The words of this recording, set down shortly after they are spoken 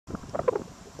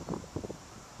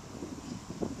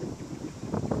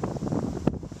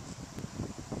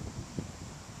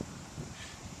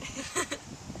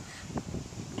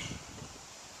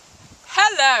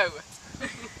Hello,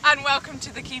 and welcome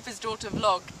to the Keeper's Daughter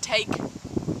vlog, take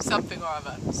something or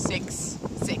other, 6.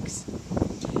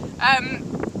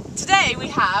 Today we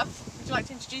have, would you like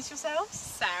to introduce yourselves?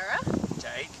 Sarah,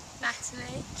 Jake,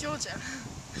 Natalie, Georgia.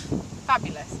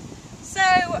 Fabulous. So,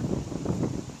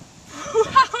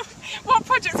 what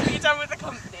projects have you done with the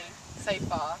company so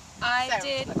far? I Sarah,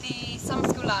 did the summer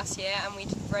school last year and we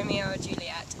did Romeo and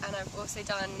Juliet, and I've also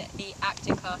done the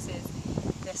acting classes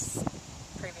this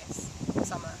previous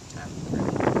summer term.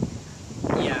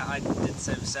 yeah, I did the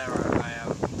same with Sarah. I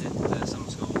did the summer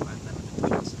school and then I did the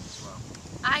classes as well.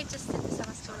 I just did the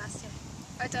summer school last year.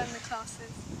 I done the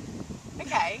classes.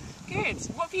 Okay, good.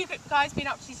 What have you guys been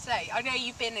up to today? I know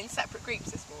you've been in separate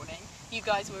groups this morning. You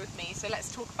guys were with me, so let's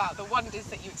talk about the wonders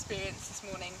that you experienced this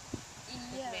morning.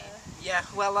 Yeah,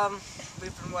 well,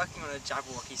 we've been working on a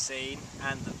Jabberwocky scene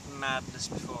and the madness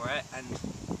before it, and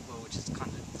well, which is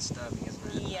kind of disturbing,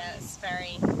 isn't it? Yeah, it's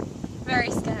very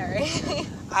scary.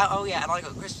 Oh yeah, and I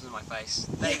got Christmas in my face.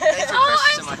 They threw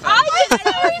Christmas in my face. I'm so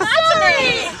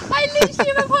sorry! I literally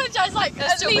have apologised like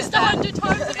at least 100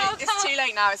 times about that. It's too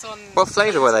late now, it's on... What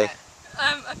flavour were they?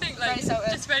 I think like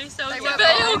just really salty. But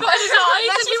it all got in his eyes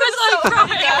and he was like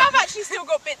crying. You have actually still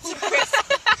got bits of crisp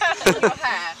in your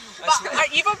hair.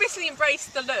 But you've obviously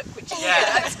embraced the look, which is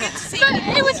good. It's good to see. But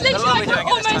it was literally like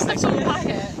almost a full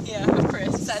packet of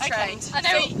crisps. That's trend. And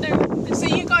so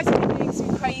you guys have been doing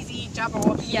some crazy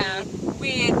Jabberwocky,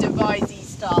 weird devisey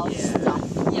style stuff.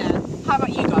 Yeah. How about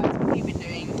you guys? What have you been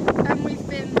doing? We've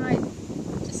been like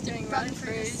just doing running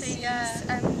through the scenes,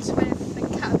 and with the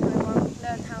caterpillar one,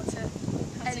 learn how to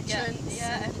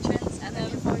entrance, and then then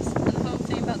your voice, and the whole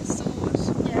thing about the sword.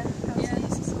 how to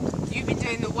use the sword. You've been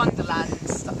doing the Wonderland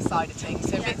side of things,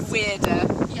 so a bit weirder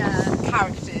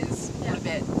characters, all a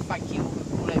bit funky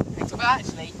all over the place. But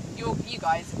actually, you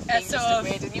guys are being just as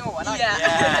weird in your one, aren't you?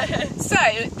 So,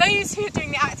 those who are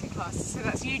doing the acting classes, so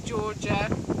that's you, Georgia,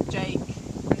 Jake,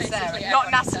 and Sarah. Not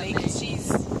Natalie, because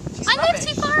she's I live rubbish.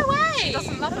 too far away. She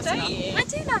doesn't love us enough. I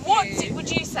do love What you.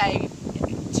 would you say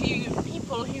to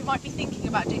people who might be thinking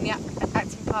about doing the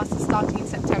acting classes starting in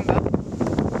September? What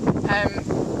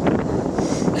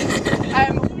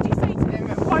would you say to them?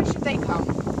 Why should they come?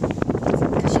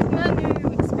 Because you can learn new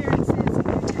experiences and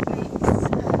new techniques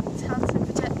and how to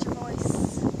project your voice.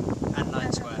 And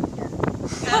 9 square.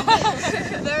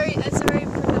 It's a very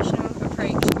professional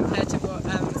approach compared to what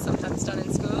sometimes done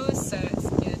in schools, so it's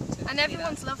good to And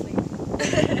everyone's lovely.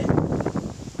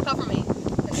 apart from me.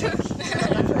 It's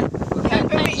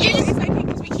okay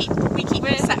because we keep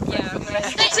it separate from the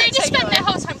rest. They just spent their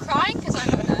whole time crying because I'm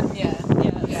not there. Yeah.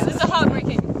 It's a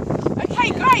heartbreaking.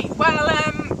 Okay, great. Well,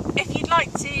 if you'd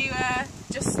like to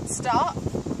just start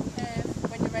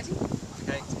when you're ready.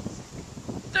 Okay.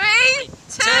 3,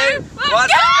 2, 1, What?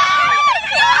 go!